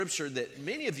Scripture that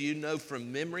many of you know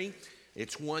from memory.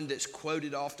 It's one that's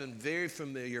quoted often, very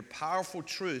familiar, powerful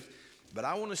truth. But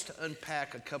I want us to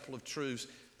unpack a couple of truths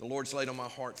the Lord's laid on my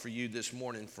heart for you this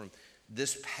morning from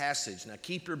this passage. Now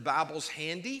keep your Bibles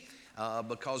handy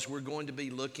because we're going to be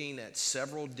looking at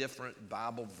several different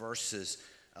Bible verses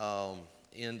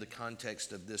in the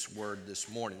context of this word this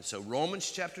morning. So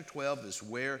Romans chapter 12 is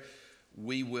where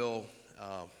we will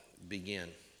begin.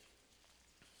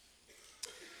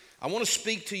 I want to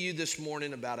speak to you this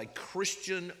morning about a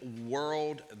Christian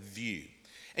worldview.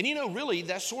 And you know, really,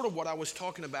 that's sort of what I was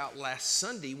talking about last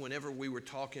Sunday whenever we were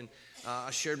talking.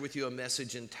 I shared with you a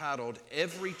message entitled,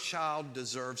 Every Child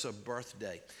Deserves a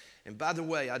Birthday. And by the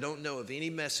way, I don't know of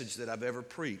any message that I've ever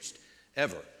preached,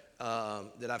 ever,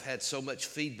 that I've had so much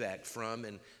feedback from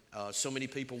and so many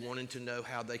people wanting to know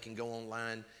how they can go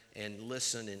online and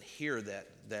listen and hear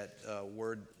that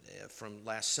word from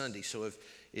last Sunday. So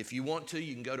if you want to,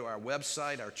 you can go to our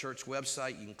website, our church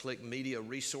website. You can click Media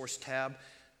Resource tab.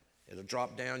 It'll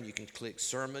drop down. You can click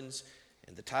Sermons.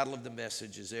 And the title of the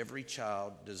message is Every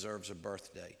Child Deserves a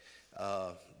Birthday.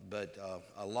 But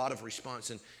a lot of response.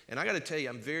 And I got to tell you,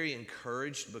 I'm very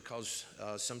encouraged because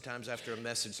sometimes after a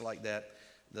message like that,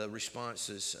 the response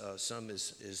is, some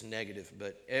is negative,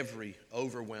 but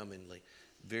overwhelmingly,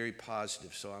 very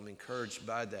positive. So I'm encouraged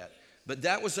by that. But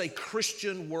that was a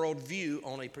Christian worldview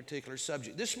on a particular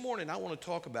subject. This morning, I want to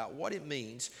talk about what it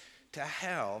means to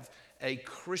have a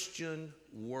Christian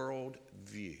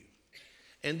worldview.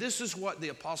 And this is what the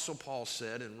Apostle Paul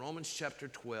said in Romans chapter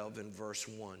 12 and verse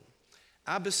 1.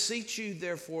 I beseech you,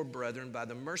 therefore, brethren, by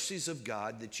the mercies of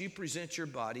God, that you present your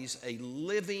bodies a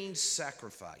living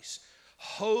sacrifice,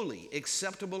 holy,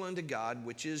 acceptable unto God,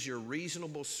 which is your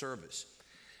reasonable service.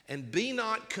 And be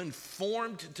not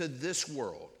conformed to this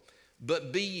world,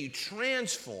 but be ye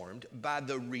transformed by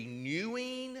the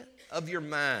renewing of your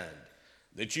mind,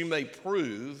 that you may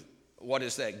prove what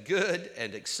is that good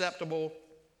and acceptable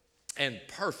and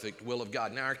perfect will of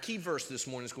God. Now, our key verse this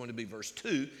morning is going to be verse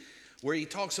 2, where he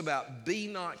talks about be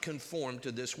not conformed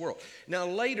to this world. Now,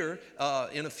 later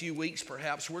in a few weeks,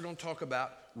 perhaps, we're going to talk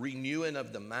about renewing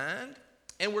of the mind,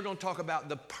 and we're going to talk about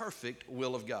the perfect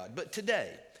will of God. But today,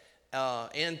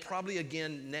 and probably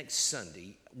again next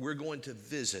Sunday, we're going to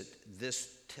visit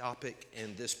this topic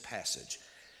and this passage.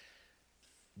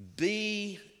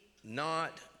 Be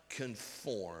not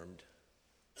conformed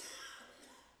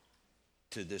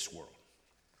to this world.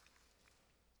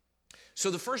 So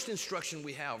the first instruction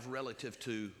we have relative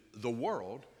to the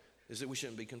world is that we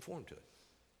shouldn't be conformed to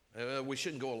it. We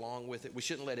shouldn't go along with it. We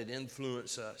shouldn't let it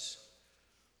influence us.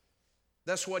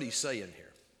 That's what he's saying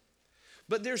here.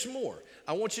 But there's more.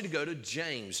 I want you to go to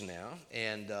James now,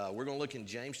 and we're going to look in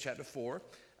James chapter 4.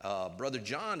 Brother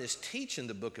John is teaching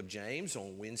the book of James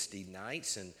on Wednesday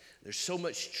nights, and there's so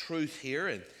much truth here,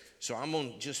 and so I'm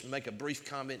going to just make a brief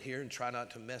comment here and try not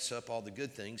to mess up all the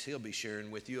good things he'll be sharing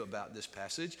with you about this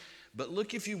passage. But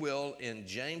look, if you will, in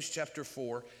James chapter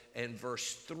 4 and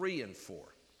verse 3 and 4.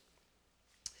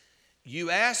 You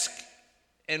ask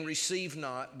and receive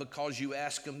not because you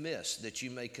ask amiss, that you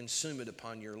may consume it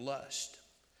upon your lust.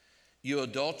 You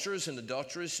adulterers and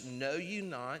adulteresses, know you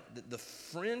not that the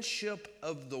friendship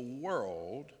of the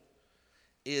world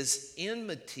is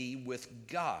enmity with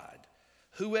God?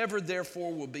 Whoever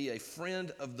therefore will be a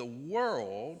friend of the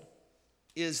world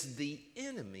is the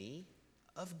enemy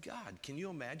of God. Can you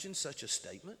imagine such a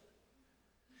statement?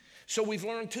 So we've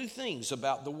learned two things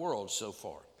about the world so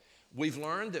far. We've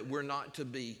learned that we're not to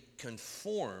be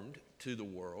conformed to the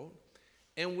world,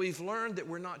 and we've learned that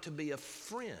we're not to be a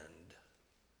friend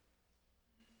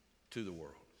to the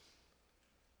world.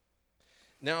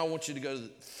 Now I want you to go to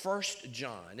 1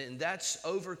 John, and that's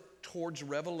over towards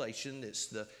Revelation. It's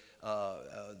the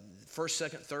 1st,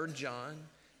 2nd, 3rd John,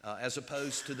 as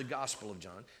opposed to the Gospel of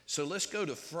John. So let's go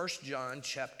to 1 John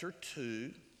chapter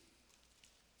 2.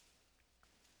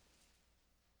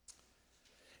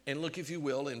 And look, if you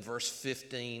will, in verse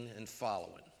 15 and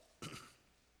following.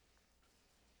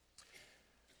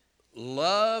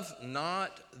 Love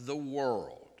not the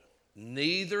world,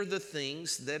 neither the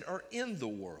things that are in the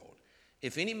world.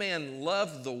 If any man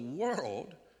love the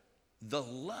world, the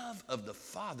love of the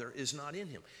Father is not in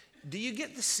him. Do you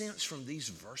get the sense from these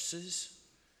verses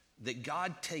that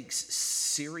God takes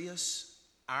serious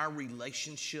our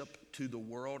relationship to the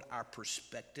world, our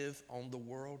perspective on the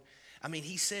world? I mean,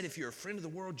 he said if you're a friend of the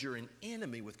world, you're an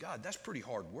enemy with God. That's pretty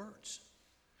hard words.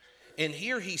 And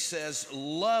here he says,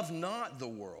 love not the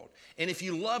world. And if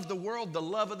you love the world, the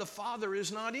love of the Father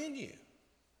is not in you.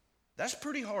 That's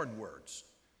pretty hard words.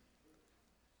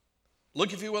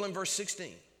 Look, if you will, in verse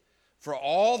 16. For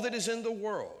all that is in the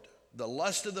world, the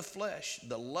lust of the flesh,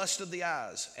 the lust of the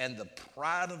eyes, and the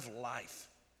pride of life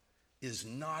is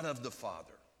not of the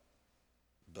Father,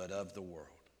 but of the world.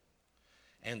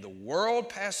 And the world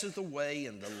passeth away,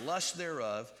 and the lust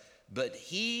thereof, but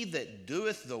he that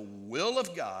doeth the will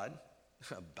of God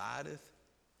abideth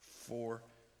forever.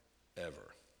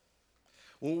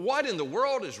 Well, what in the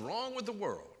world is wrong with the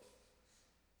world?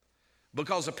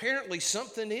 Because apparently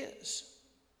something is,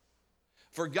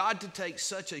 for God to take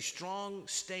such a strong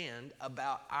stand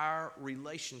about our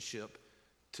relationship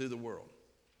to the world.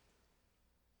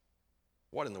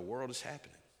 What in the world is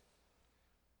happening?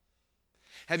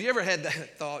 Have you ever had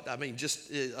that thought? I mean, just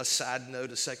a side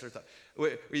note, a secular thought.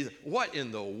 What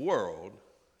in the world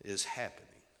is happening?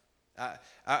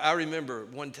 I remember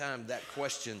one time that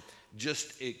question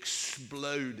just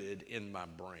exploded in my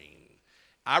brain.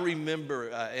 I remember,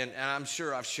 and I'm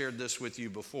sure I've shared this with you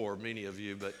before, many of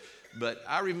you, but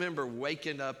I remember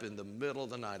waking up in the middle of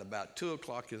the night, about 2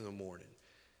 o'clock in the morning.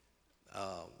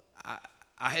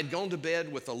 I had gone to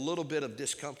bed with a little bit of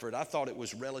discomfort. I thought it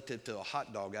was relative to a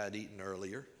hot dog I'd eaten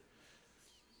earlier.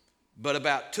 But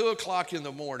about 2 o'clock in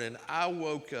the morning, I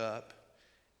woke up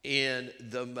in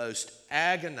the most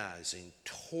agonizing,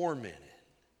 tormented,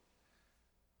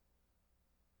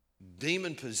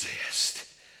 demon-possessed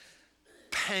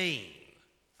pain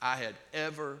I had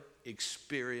ever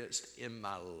experienced in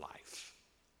my life.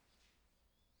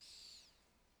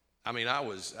 I mean,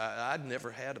 I'd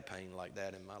never had a pain like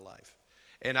that in my life.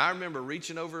 And I remember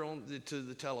reaching over to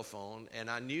the telephone, and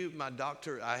I knew my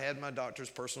doctor. I had my doctor's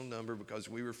personal number because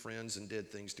we were friends and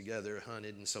did things together,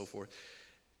 hunted and so forth.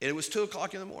 And it was 2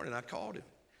 o'clock in the morning. I called him.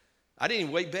 I didn't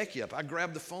even wake Becky up. I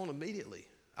grabbed the phone immediately.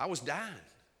 I was dying.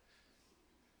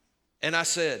 And I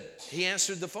said, he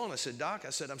answered the phone. I said, Doc, I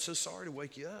said, I'm so sorry to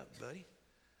wake you up, buddy.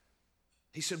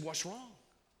 He said, what's wrong?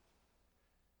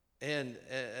 And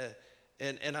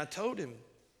I told him,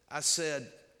 I said,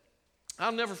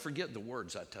 I'll never forget the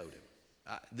words I told him.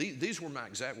 These were my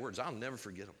exact words. I'll never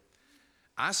forget them.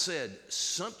 I said,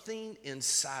 something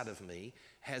inside of me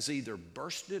has either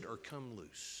bursted or come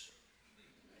loose.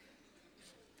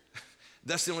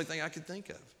 That's the only thing I could think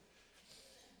of.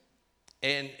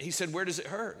 And he said, where does it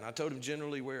hurt? And I told him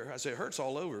generally where. I said, it hurts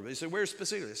all over. But he said, where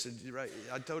specifically? I said, right.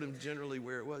 I told him generally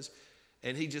where it was.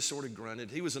 And he just sort of grunted.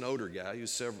 He was an older guy. He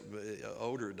was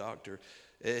older doctor.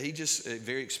 He just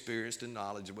very experienced and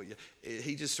knowledgeable.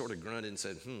 He just sort of grunted and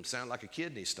said, sound like a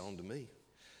kidney stone to me.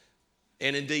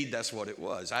 And indeed, that's what it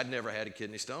was. I'd never had a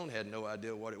kidney stone, had no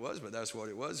idea what it was, but that's what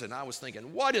it was. And I was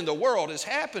thinking, what in the world is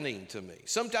happening to me?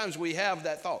 Sometimes we have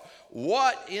that thought.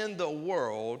 What in the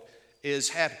world is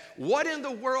happening? What in the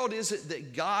world is it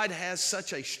that God has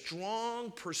such a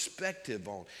strong perspective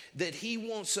on, that he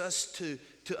wants us to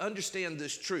understand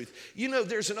this truth? You know,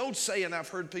 there's an old saying I've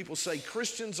heard people say,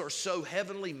 Christians are so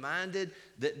heavenly minded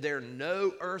that they're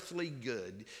no earthly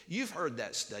good. You've heard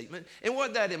that statement. And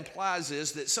what that implies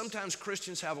is that sometimes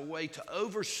Christians have a way to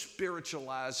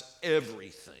over-spiritualize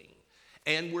everything.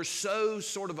 And we're so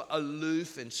sort of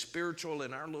aloof and spiritual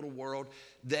in our little world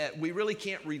that we really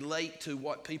can't relate to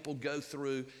what people go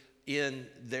through in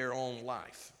their own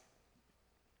life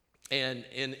and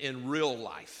in real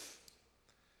life.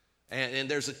 And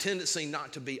there's a tendency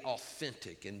not to be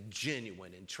authentic and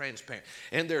genuine and transparent.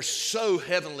 And they're so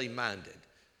heavenly minded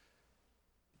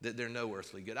that they're no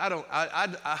earthly good. I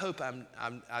hope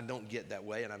I don't get that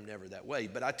way, and I'm never that way.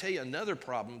 But I tell you, another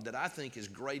problem that I think is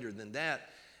greater than that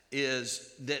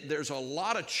is that there's a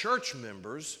lot of church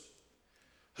members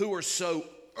who are so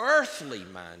earthly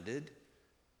minded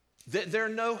that they're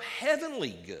no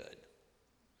heavenly good.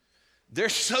 They're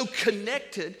so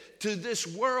connected to this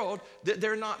world that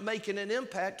they're not making an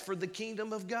impact for the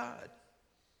kingdom of God.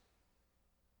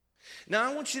 Now,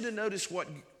 I want you to notice what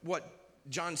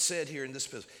John said here in this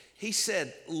passage. He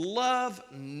said, love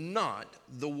not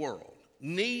the world,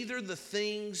 neither the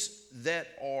things that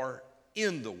are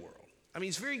in the world. I mean,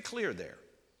 he's very clear there.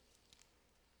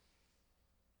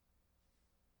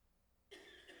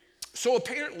 So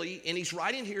apparently, and he's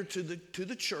writing here to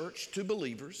the church, to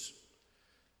believers.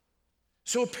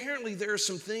 So apparently there are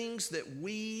some things that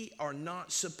we are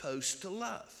not supposed to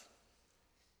love.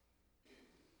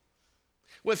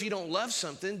 Well, if you don't love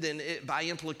something, then by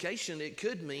implication, it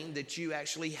could mean that you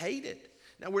actually hate it.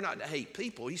 Now, we're not to hate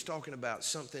people. He's talking about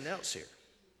something else here.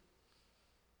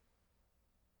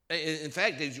 In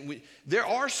fact, there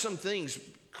are some things,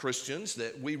 Christians,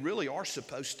 that we really are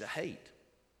supposed to hate.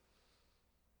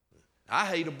 I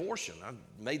hate abortion. I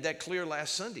made that clear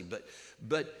last Sunday.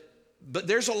 But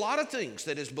there's a lot of things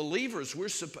that as believers we're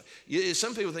supposed.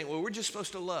 Some people think, well, we're just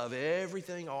supposed to love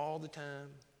everything all the time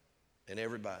and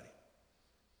everybody.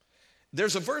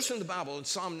 There's a verse in the Bible in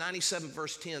Psalm 97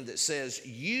 verse 10 that says,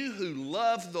 you who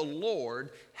love the Lord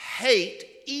hate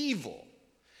evil.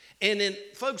 And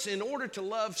folks, in order to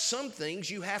love some things,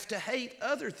 you have to hate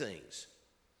other things.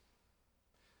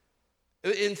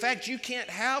 In fact, you can't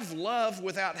have love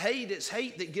without hate. It's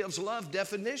hate that gives love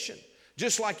definition.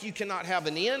 Just like you cannot have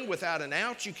an in without an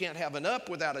out. You can't have an up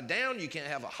without a down. You can't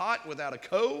have a hot without a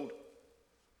cold.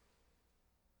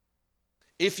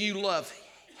 If you love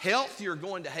health, you're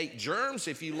going to hate germs.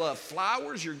 If you love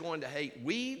flowers, you're going to hate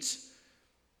weeds.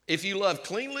 If you love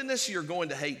cleanliness, you're going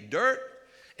to hate dirt.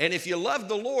 And if you love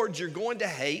the Lord, you're going to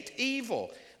hate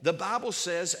evil. The Bible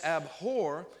says,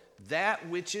 abhor that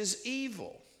which is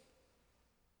evil.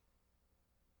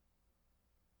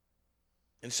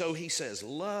 And so he says,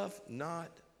 love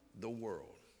not the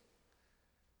world.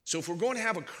 So if we're going to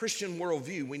have a Christian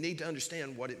worldview, we need to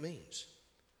understand what it means.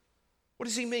 What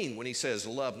does he mean when he says,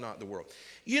 love not the world?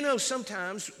 You know,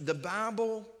 sometimes the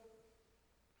Bible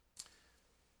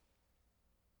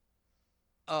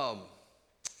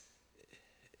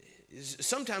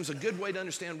sometimes a good way to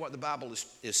understand what the Bible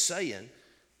is saying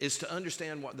is to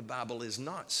understand what the Bible is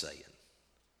not saying.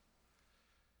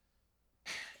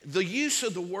 The use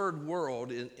of the word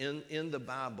world in the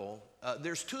Bible,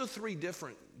 there's 2 or 3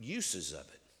 different uses of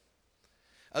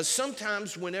it.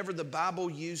 Sometimes whenever the Bible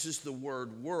uses the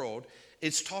word world,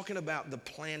 it's talking about the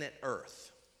planet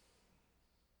Earth,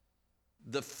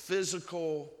 the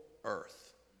physical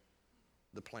earth,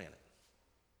 the planet.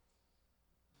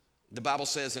 The Bible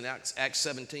says in Acts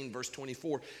 17, verse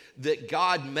 24, that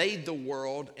God made the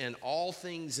world and all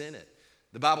things in it.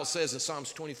 The Bible says in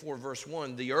Psalms 24, verse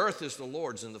 1, the earth is the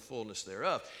Lord's and the fullness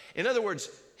thereof. In other words,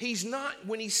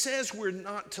 when he says we're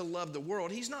not to love the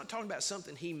world, he's not talking about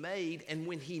something he made, and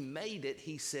when he made it,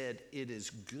 he said it is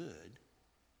good.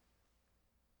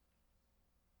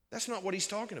 That's not what he's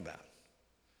talking about.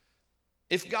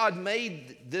 If God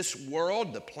made this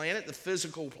world, the planet, the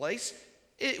physical place,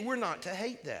 we're not to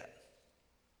hate that.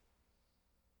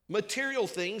 Material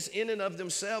things in and of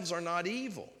themselves are not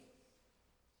evil.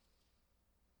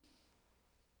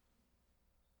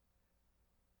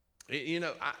 You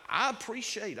know, I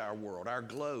appreciate our world, our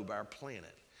globe, our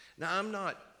planet. Now, I'm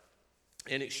not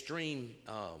an extreme,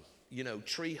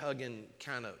 tree-hugging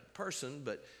kind of person,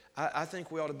 but I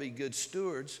think we ought to be good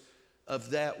stewards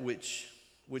of that which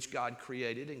God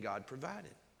created and God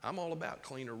provided. I'm all about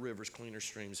cleaner rivers, cleaner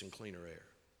streams, and cleaner air.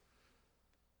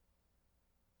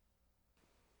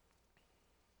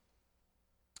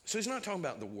 So he's not talking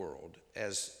about the world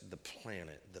as the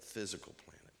planet, the physical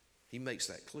planet. He makes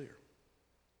that clear.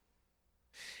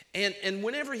 And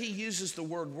whenever he uses the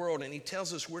word world and he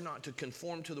tells us we're not to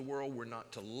conform to the world, we're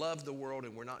not to love the world,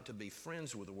 and we're not to be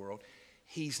friends with the world,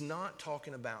 he's not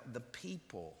talking about the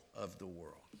people of the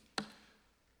world.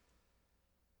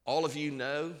 All of you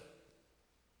know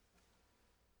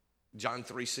John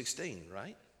 3:16,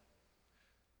 right?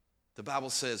 The Bible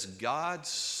says God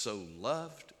so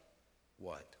loved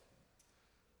what?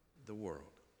 The world.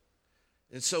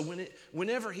 And so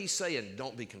whenever he's saying,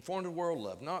 don't be conformed to the world,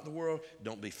 love not the world,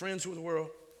 don't be friends with the world,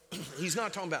 he's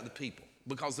not talking about the people,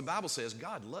 because the Bible says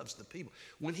God loves the people.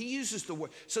 When he uses the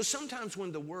word, so sometimes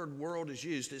when the word world is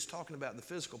used, it's talking about the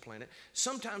physical planet.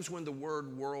 Sometimes when the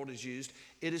word world is used,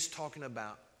 it is talking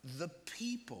about the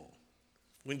people.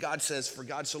 When God says, for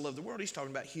God so loved the world, he's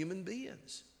talking about human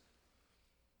beings.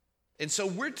 And so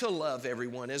we're to love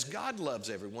everyone as God loves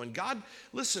everyone. God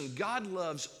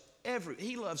loves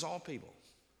he loves all people.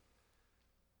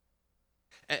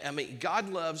 I mean, God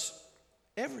loves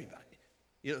everybody.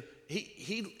 You know,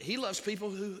 he loves people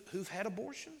who've had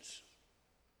abortions.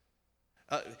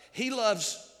 He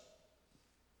loves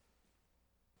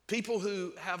people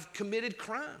who have committed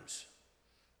crimes.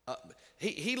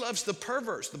 He loves the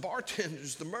perverts, the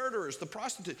bartenders, the murderers, the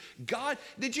prostitutes. God,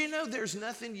 did you know there's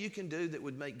nothing you can do that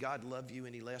would make God love you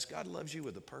any less? God loves you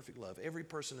with a perfect love, every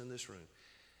person in this room.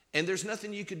 And there's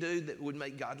nothing you could do that would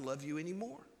make God love you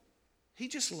anymore. He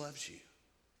just loves you.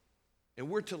 And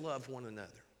we're to love one another.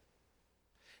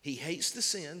 He hates the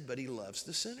sin, but he loves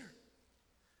the sinner.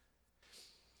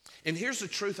 And here's the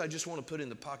truth I just want to put in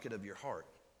the pocket of your heart.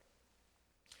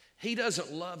 He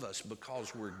doesn't love us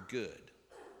because we're good.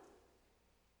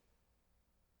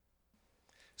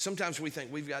 Sometimes we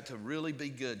think we've got to really be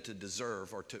good to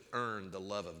deserve or to earn the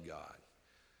love of God.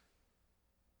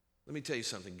 Let me tell you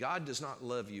something. God does not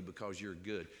love you because you're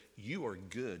good. You are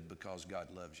good because God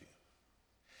loves you.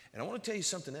 And I want to tell you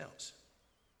something else.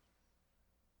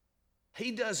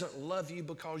 He doesn't love you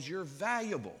because you're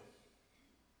valuable.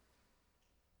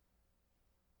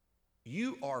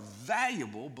 You are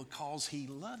valuable because he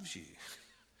loves you.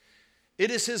 It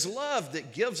is his love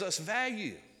that gives us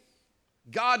value.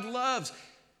 God loves.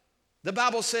 The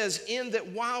Bible says, in that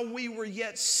while we were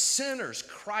yet sinners,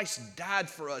 Christ died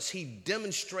for us. He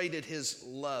demonstrated his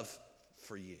love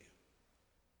for you.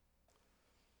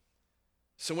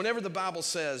 So whenever the Bible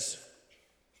says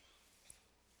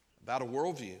about a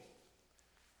worldview,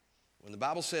 when the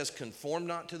Bible says, conform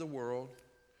not to the world,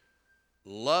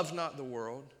 love not the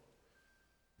world,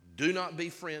 do not be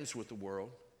friends with the world,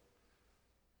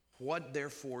 what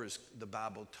therefore is the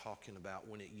Bible talking about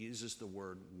when it uses the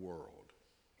word world?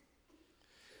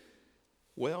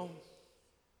 Well,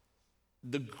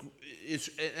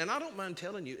 and I don't mind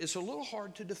telling you, it's a little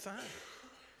hard to define.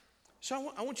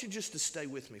 So I want you just to stay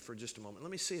with me for just a moment.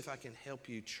 Let me see if I can help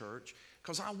you, church,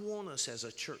 because I want us as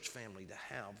a church family to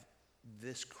have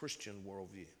this Christian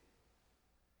worldview.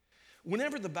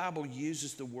 Whenever the Bible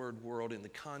uses the word world in the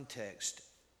context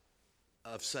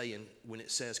of saying, when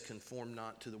it says conform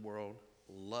not to the world,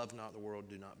 love not the world,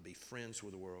 do not be friends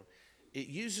with the world, it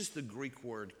uses the Greek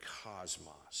word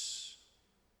cosmos.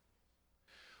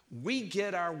 We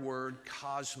get our word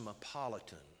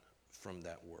cosmopolitan from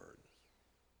that word.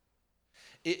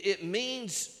 It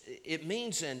means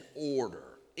an order.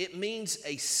 It means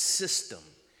a system.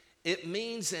 It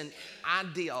means an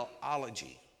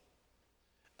ideology.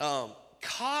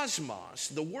 Cosmos,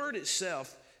 the word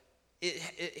itself,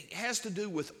 it has to do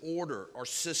with order or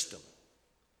system.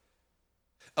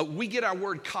 We get our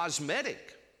word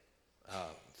cosmetic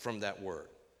from that word.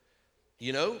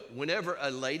 You know, whenever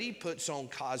a lady puts on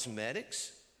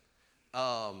cosmetics,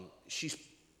 she's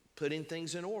putting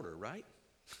things in order, right?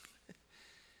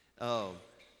 And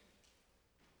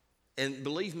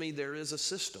believe me, there is a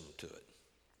system to it.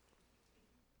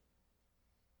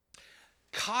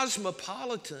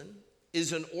 Cosmopolitan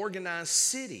is an organized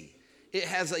city. It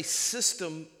has a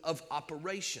system of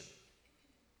operation.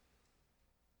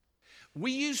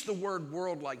 We use the word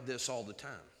world like this all the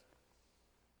time.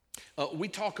 We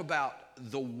talk about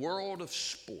the world of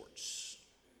sports.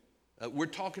 We're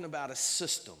talking about a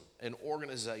system, an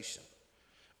organization.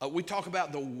 We talk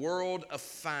about the world of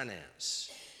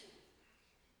finance.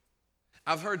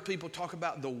 I've heard people talk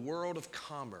about the world of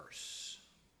commerce.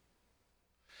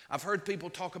 I've heard people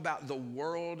talk about the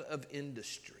world of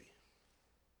industry.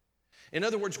 In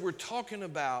other words, we're talking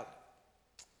about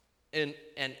an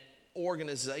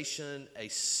organization, a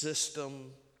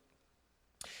system.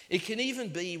 It can even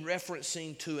be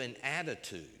referencing to an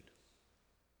attitude.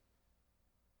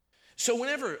 So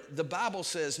whenever the Bible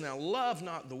says, now love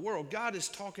not the world, God is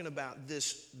talking about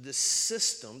this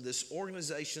system, this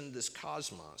organization, this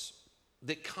cosmos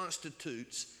that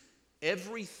constitutes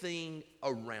everything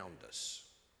around us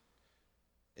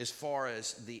as far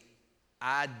as the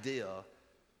idea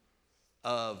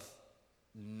of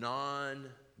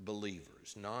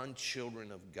non-believers,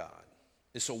 non-children of God.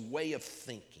 It's a way of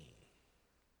thinking.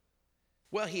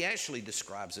 Well, he actually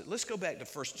describes it. Let's go back to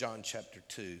 1 John chapter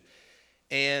 2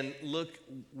 and look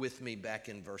with me back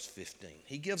in verse 15.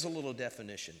 He gives a little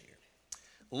definition here.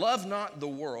 Love not the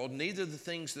world, neither the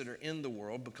things that are in the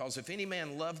world, because if any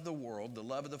man love the world, the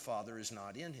love of the Father is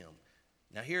not in him.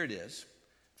 Now here it is.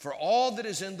 For all that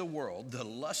is in the world, the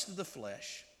lust of the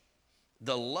flesh,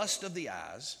 the lust of the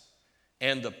eyes,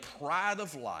 and the pride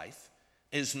of life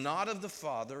is not of the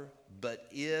Father, but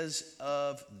is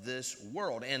of this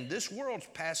world. And this world's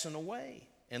passing away,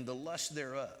 and the lust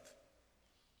thereof.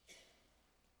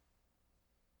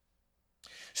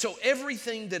 So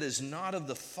everything that is not of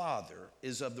the Father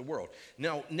is of the world.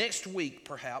 Now, next week,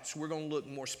 perhaps, we're going to look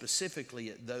more specifically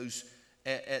at those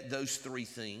three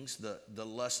things, the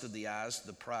lust of the eyes,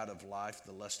 the pride of life,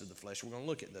 the lust of the flesh. We're going to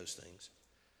look at those things.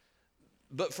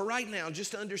 But for right now,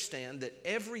 just to understand that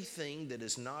everything that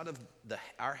is not of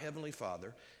our Heavenly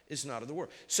Father is not of the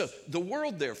world. So the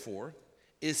world, therefore,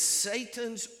 is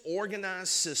Satan's organized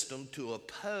system to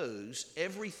oppose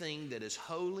everything that is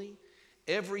holy,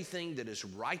 everything that is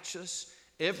righteous,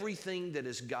 everything that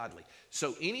is godly.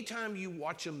 So anytime you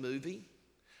watch a movie,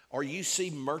 or you see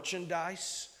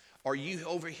merchandise, or you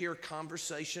overhear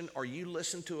conversation, or you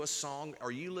listen to a song,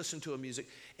 or you listen to a music,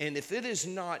 and if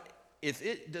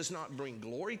it does not bring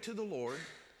glory to the Lord,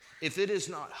 if it is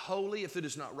not holy, if it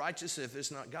is not righteous, if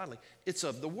it's not godly, it's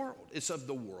of the world. It's of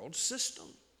the world system.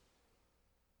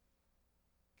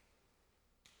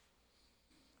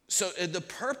 So the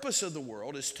purpose of the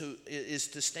world is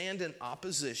to stand in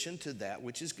opposition to that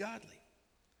which is godly.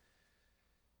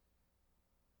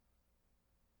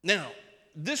 Now,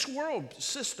 this world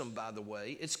system, by the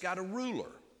way, it's got a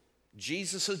ruler.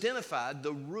 Jesus identified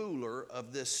the ruler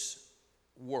of this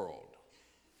world.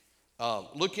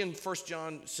 Look in 1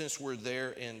 John, since we're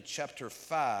there, in chapter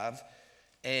 5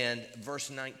 and verse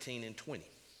 19 and 20.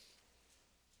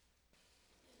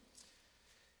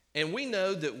 And we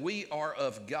know that we are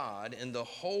of God, and the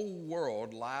whole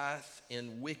world lieth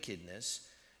in wickedness.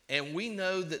 And we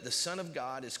know that the Son of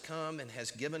God is come and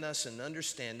has given us an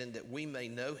understanding that we may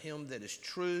know him that is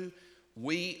true.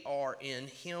 We are in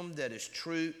him that is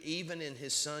true, even in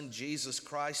his Son, Jesus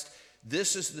Christ.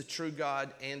 This is the true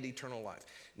God and eternal life.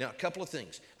 Now, a couple of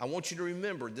things. I want you to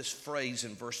remember this phrase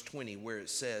in verse 20 where it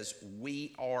says,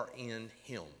 we are in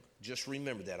him. Just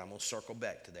remember that. I'm going to circle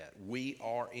back to that. We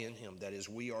are in him. That is,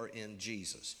 we are in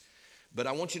Jesus. But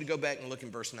I want you to go back and look in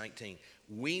verse 19.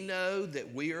 We know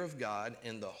that we are of God,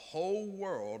 and the whole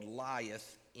world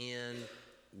lieth in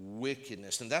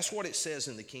wickedness. And that's what it says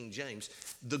in the King James.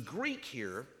 The Greek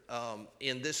here,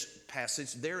 in this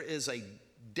passage, there is a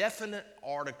definite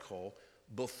article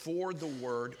before the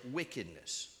word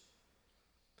wickedness,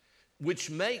 which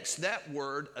makes that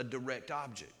word a direct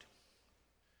object.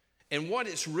 And what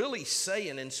it's really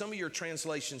saying, and some of your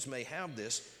translations may have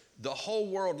this, the whole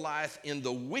world lieth in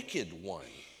the wicked one.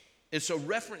 It's a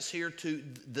reference here to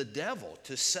the devil,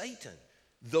 to Satan.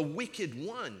 The wicked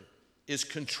one is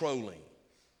controlling.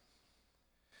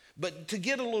 But to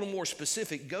get a little more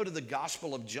specific, go to the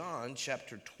Gospel of John,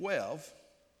 chapter 12,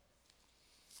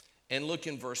 and look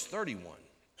in verse 31.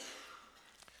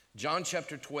 John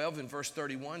chapter 12 and verse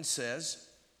 31 says,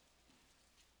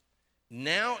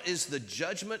 now is the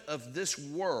judgment of this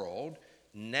world.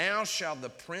 Now shall the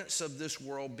prince of this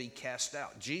world be cast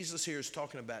out. Jesus here is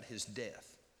talking about his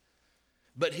death.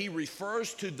 But he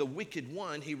refers to the wicked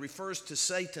one. He refers to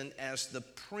Satan as the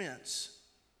prince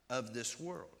of this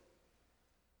world.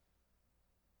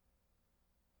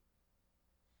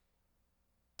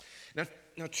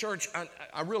 Now, church,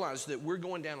 I realize that we're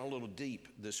going down a little deep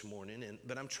this morning,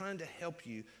 but I'm trying to help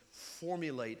you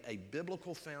formulate a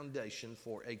biblical foundation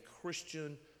for a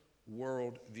Christian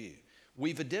worldview.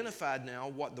 We've identified now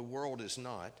what the world is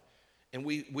not, and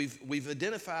we've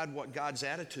identified what God's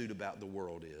attitude about the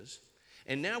world is,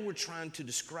 and now we're trying to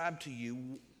describe to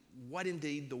you what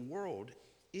indeed the world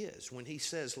is when he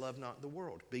says, love not the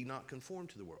world, be not conformed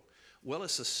to the world. Well,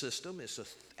 it's a system, it's an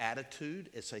attitude,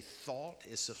 it's a thought,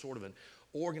 it's a sort of an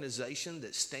organization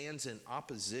that stands in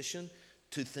opposition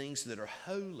to things that are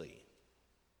holy.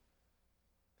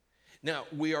 Now,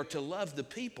 we are to love the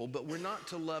people, but we're not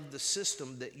to love the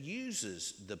system that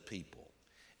uses the people.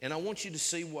 And I want you to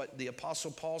see what the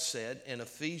Apostle Paul said in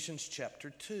Ephesians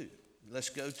chapter 2. Let's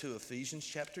go to Ephesians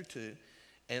chapter 2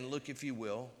 and look, if you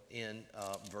will, in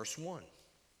verse 1.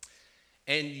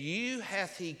 And you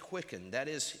hath he quickened, that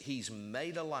is, he's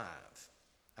made alive.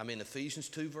 I'm in Ephesians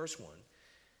 2, verse 1.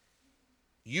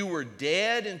 You were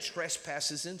dead in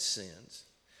trespasses and sins.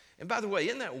 And by the way,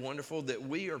 isn't that wonderful that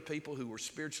we are people who were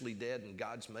spiritually dead and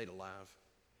God's made alive?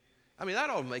 I mean, that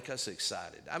ought to make us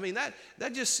excited. I mean,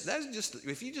 that's just,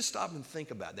 if you just stop and think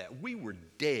about that, we were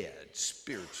dead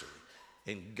spiritually,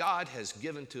 and God has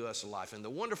given to us life. And the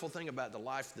wonderful thing about the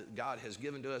life that God has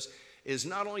given to us is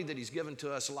not only that he's given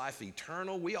to us life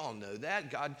eternal, we all know that.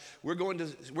 God, we're going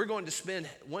to spend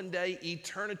one day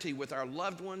eternity with our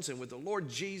loved ones and with the Lord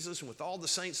Jesus and with all the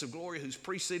saints of glory who's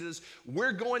preceded us.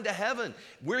 We're going to heaven.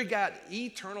 We got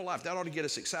eternal life. That ought to get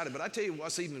us excited. But I tell you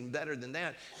what's even better than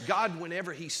that. God,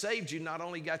 whenever he saved you, not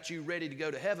only got you ready to go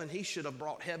to heaven, he should have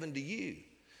brought heaven to you.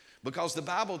 Because the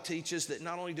Bible teaches that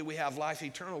not only do we have life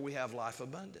eternal, we have life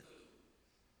abundant.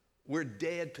 We're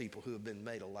dead people who have been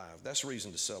made alive. That's a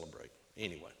reason to celebrate.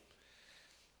 Anyway.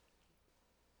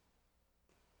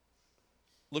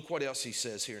 Look what else he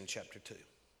says here in chapter 2.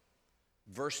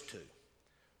 Verse 2.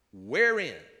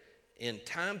 Wherein in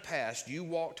time past you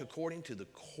walked according to the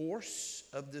course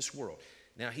of this world.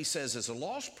 Now he says as a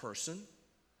lost person,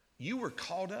 you were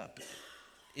caught up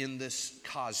in this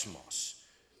cosmos.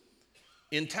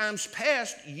 In times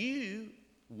past, you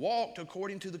walked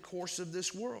according to the course of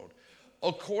this world,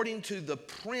 according to the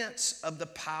prince of the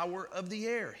power of the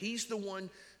air. He's the one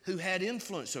who had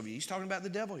influence over you. He's talking about the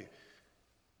devil here.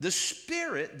 The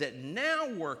spirit that now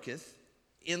worketh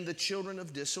in the children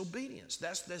of disobedience.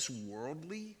 That's this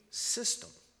worldly system.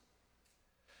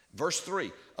 Verse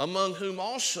 3, among whom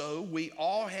also we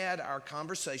all had our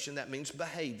conversation, that means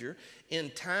behavior, in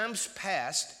times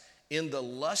past, in the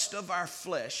lust of our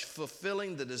flesh,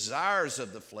 fulfilling the desires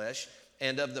of the flesh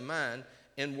and of the mind,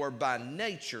 and were by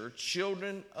nature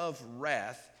children of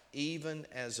wrath, even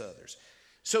as others.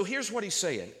 So here's what he's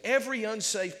saying. Every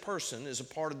unsaved person is a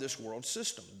part of this world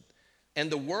system. And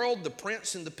the world, the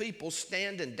prince, and the people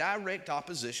stand in direct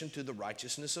opposition to the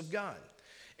righteousness of God.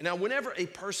 And now, whenever a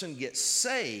person gets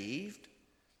saved,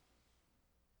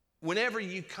 whenever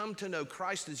you come to know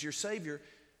Christ as your Savior,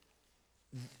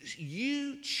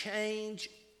 you change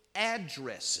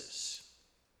addresses.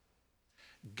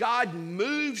 God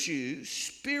moves you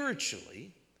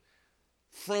spiritually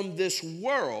from this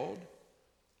world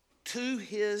to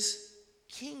his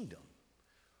kingdom.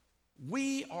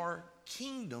 We are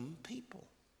kingdom people.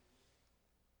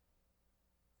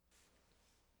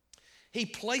 He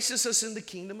places us in the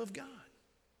kingdom of God.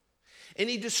 And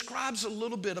he describes a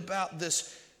little bit about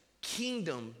this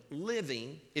kingdom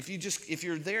living. If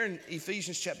you're there in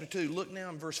Ephesians chapter 2, look now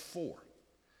in verse 4.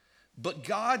 But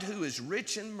God, who is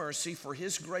rich in mercy for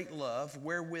his great love,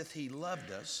 wherewith he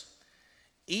loved us,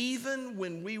 even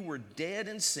when we were dead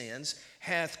in sins,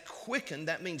 hath quickened,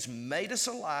 that means made us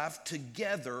alive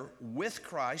together with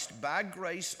Christ. By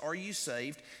grace are you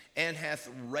saved, and hath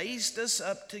raised us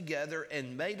up together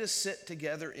and made us sit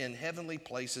together in heavenly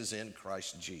places in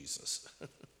Christ Jesus.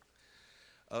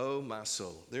 Oh, my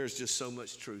soul, there's just so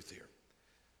much truth here.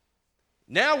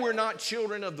 Now we're not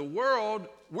children of the world.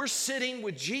 We're sitting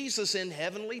with Jesus in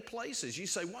heavenly places. You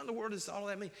say, what in the world does all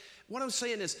that mean? What I'm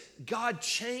saying is God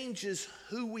changes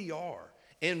who we are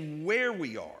and where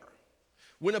we are.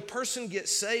 When a person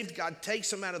gets saved, God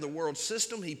takes them out of the world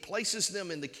system. He places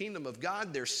them in the kingdom of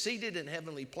God. They're seated in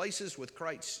heavenly places with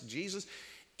Christ Jesus.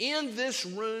 In this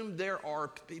room, there are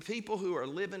people who are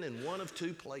living in one of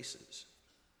two places.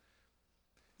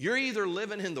 You're either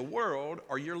living in the world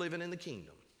or you're living in the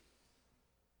kingdom.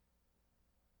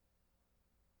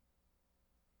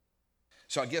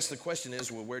 So I guess the question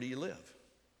is, well, where do you live?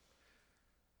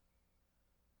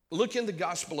 Look in the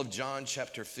Gospel of John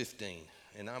chapter 15.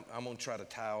 And I'm going to try to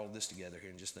tie all this together here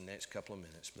in just the next couple of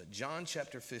minutes. But John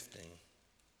chapter 15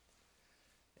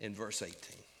 in verse 18.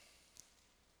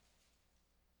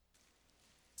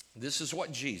 This is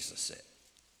what Jesus said.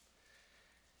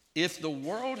 If the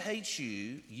world hates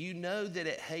you, you know that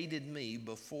it hated me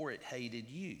before it hated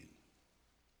you.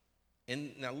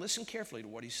 And now listen carefully to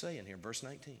what he's saying here, verse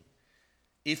 19.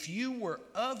 If you were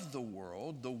of the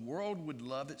world would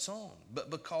love its own.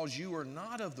 But because you are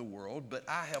not of the world, but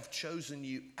I have chosen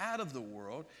you out of the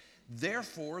world,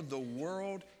 therefore the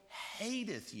world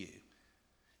hateth you.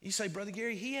 You say, Brother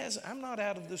Gary, I'm not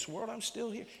out of this world, I'm still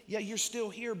here. Yeah, you're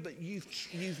still here, but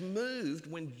you've moved.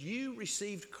 When you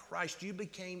received Christ, you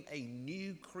became a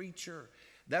new creature.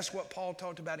 That's what Paul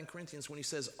talked about in Corinthians when he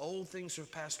says, old things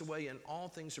have passed away and all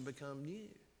things have become new.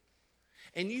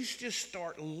 And you just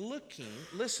start looking,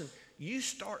 listen, you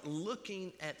start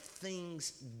looking at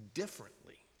things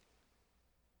differently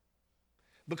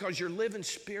because you're living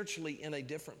spiritually in a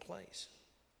different place.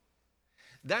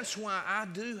 That's why I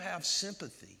do have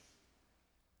sympathy.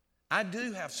 I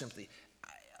do have sympathy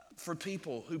for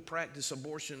people who practice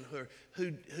abortion,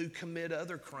 who commit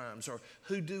other crimes, or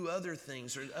who do other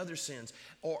things or other sins,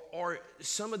 or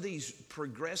some of these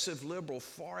progressive, liberal,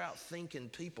 far-out-thinking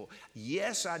people.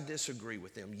 Yes, I disagree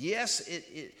with them. Yes,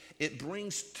 it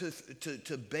brings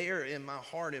to bear in my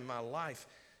heart, in my life,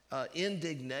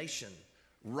 indignation,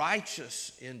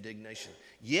 righteous indignation.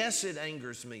 Yes, it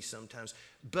angers me sometimes.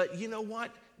 But you know what?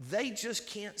 They just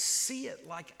can't see it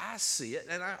like I see it.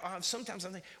 And sometimes I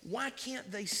think, why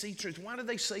can't they see truth? Why do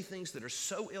they say things that are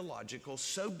so illogical,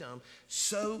 so dumb,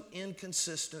 so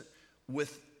inconsistent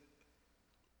with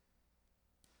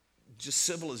just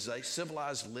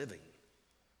civilized living?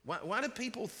 Why do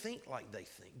people think like they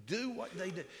think, do what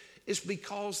they do? It's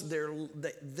because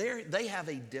they have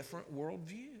a different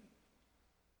worldview.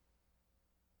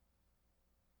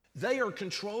 They are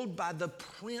controlled by the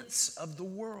prince of the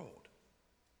world,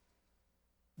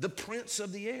 the prince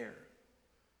of the air.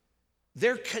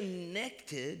 They're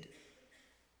connected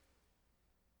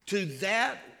to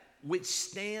that which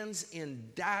stands in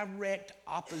direct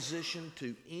opposition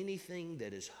to anything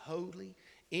that is holy,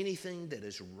 anything that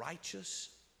is righteous.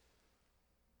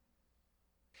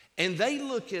 And they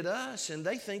look at us and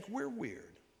they think we're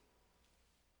weird.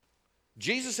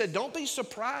 Jesus said, don't be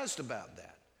surprised about that.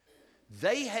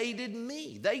 They hated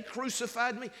me. They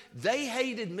crucified me. They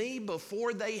hated me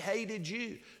before they hated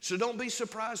you. So don't be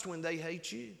surprised when they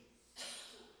hate you.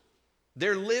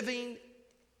 They're living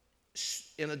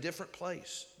in a different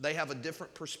place. They have a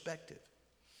different perspective.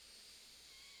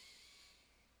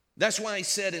 That's why he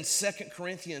said in 2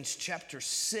 Corinthians chapter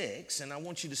 6, and I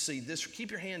want you to see this.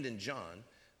 Keep your hand in John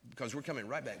because we're coming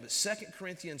right back. But 2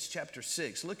 Corinthians chapter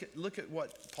 6, look at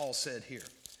what Paul said here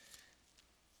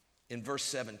in verse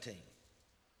 17.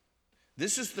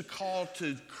 This is the call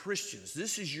to Christians.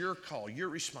 This is your call, your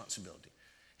responsibility.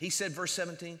 He said, verse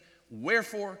 17,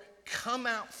 wherefore come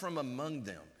out from among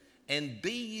them, and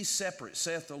be ye separate,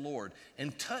 saith the Lord,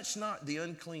 and touch not the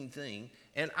unclean thing,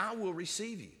 and I will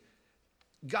receive you.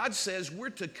 God says we're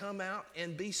to come out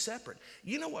and be separate.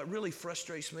 You know what really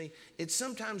frustrates me? It's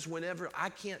sometimes whenever I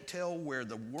can't tell where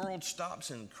the world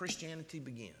stops and Christianity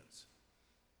begins.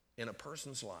 in a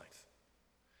person's life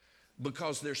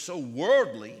because they're so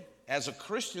worldly as a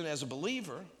Christian, as a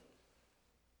believer,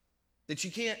 that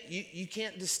you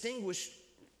can't distinguish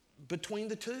between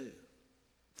the two.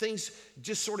 Things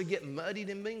just sort of get muddied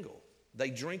and mingled. They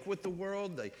drink with the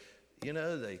world. They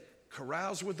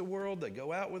carouse with the world. They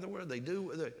go out with the world. They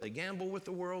gamble with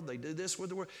the world. They do this with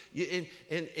the world.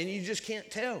 And you just can't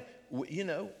tell,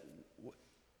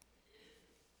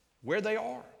 where they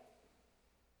are.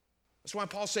 That's why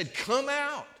Paul said, come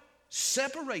out,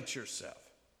 separate yourself.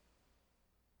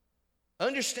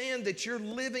 Understand that you're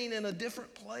living in a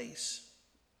different place.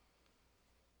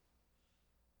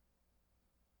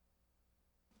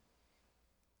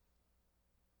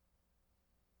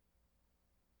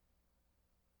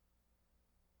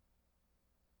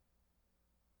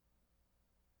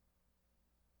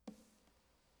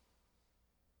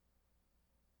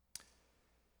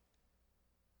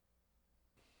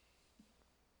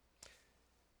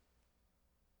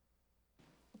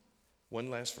 One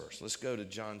last verse. Let's go to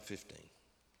John 15.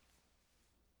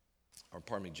 Or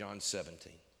pardon me, John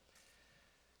 17.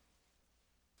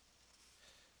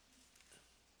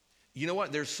 You know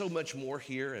what? There's so much more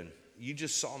here, and you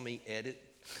just saw me edit.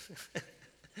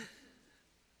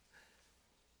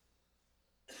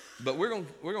 But we're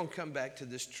going to come back to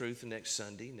this truth next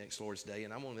Sunday, next Lord's Day,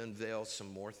 and I'm going to unveil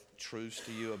some more truths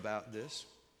to you about this.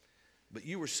 But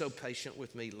you were so patient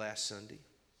with me last Sunday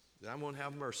that I'm going to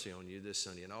have mercy on you this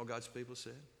Sunday. And all God's people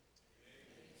said?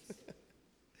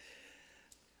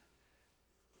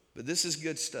 But this is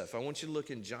good stuff. I want you to look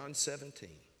in John 17.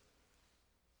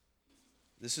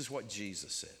 This is what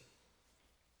Jesus said.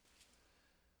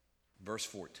 Verse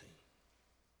 14.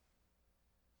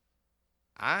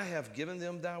 I have given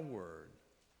them thy word,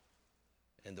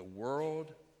 and the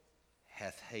world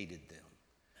hath hated them,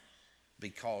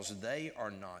 because they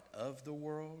are not of the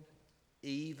world,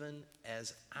 even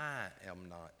as I am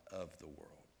not of the world.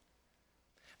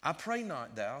 I pray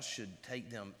not thou should take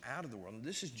them out of the world. And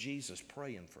this is Jesus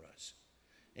praying for us.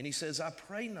 And he says, I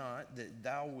pray not that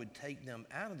thou would take them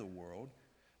out of the world,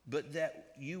 but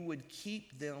that you would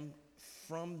keep them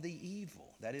from the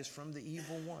evil. That is, from the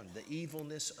evil one, the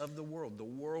evilness of the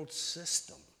world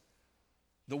system,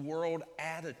 the world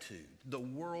attitude, the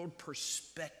world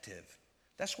perspective.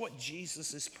 That's what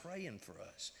Jesus is praying for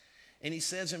us. And he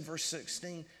says in verse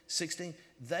 16,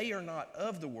 they are not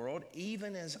of the world,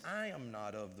 even as I am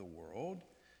not of the world.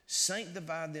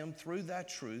 Sanctify them through thy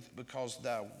truth, because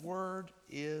thy word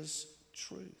is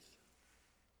truth.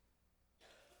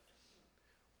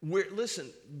 Listen,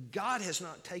 God has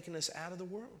not taken us out of the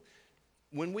world.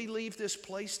 When we leave this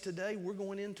place today, we're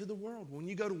going into the world. When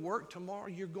you go to work tomorrow,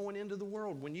 you're going into the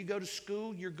world. When you go to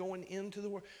school, you're going into the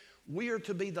world. We are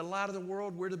to be the light of the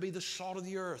world. We're to be the salt of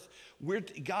the earth.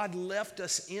 God left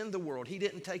us in the world. He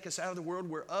didn't take us out of the world.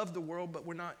 We're of the world, but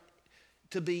we're not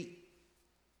to be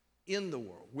in the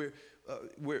world.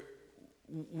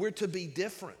 We're to be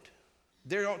different.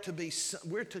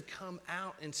 We're to come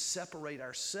out and separate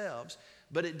ourselves,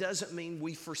 but it doesn't mean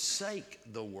we forsake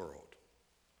the world.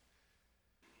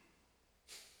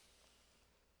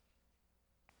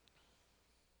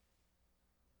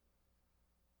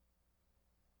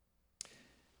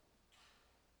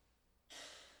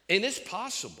 And it's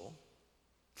possible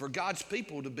for God's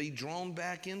people to be drawn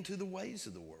back into the ways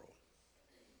of the world.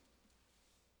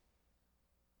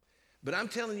 But I'm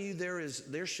telling you,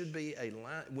 there should be a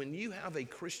line. When you have a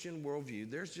Christian worldview,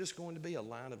 there's just going to be a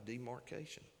line of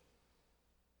demarcation.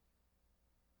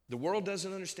 The world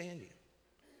doesn't understand you.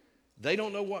 They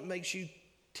don't know what makes you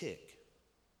tick.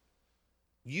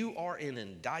 You are an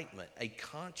indictment, a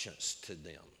conscience to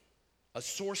them, a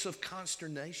source of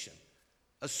consternation,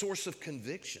 a source of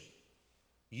conviction.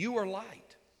 You are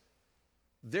light.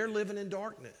 They're living in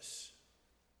darkness.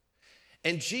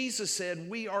 And Jesus said,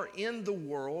 we are in the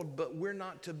world, but we're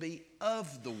not to be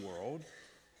of the world.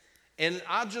 And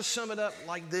I'll just sum it up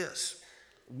like this.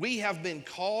 We have been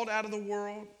called out of the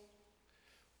world.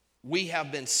 We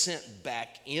have been sent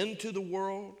back into the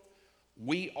world.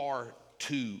 We are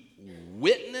to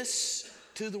witness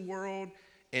to the world.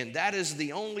 And that is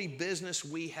the only business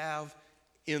we have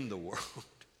in the world.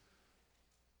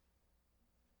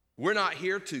 We're not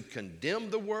here to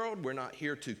condemn the world. We're not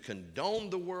here to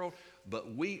condone the world.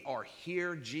 But we are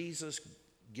here. Jesus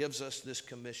gives us this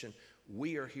commission.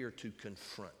 We are here to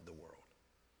confront the world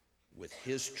with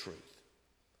his truth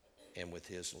and with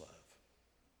his love.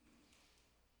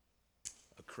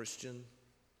 A Christian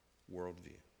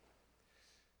worldview.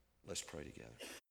 Let's pray together.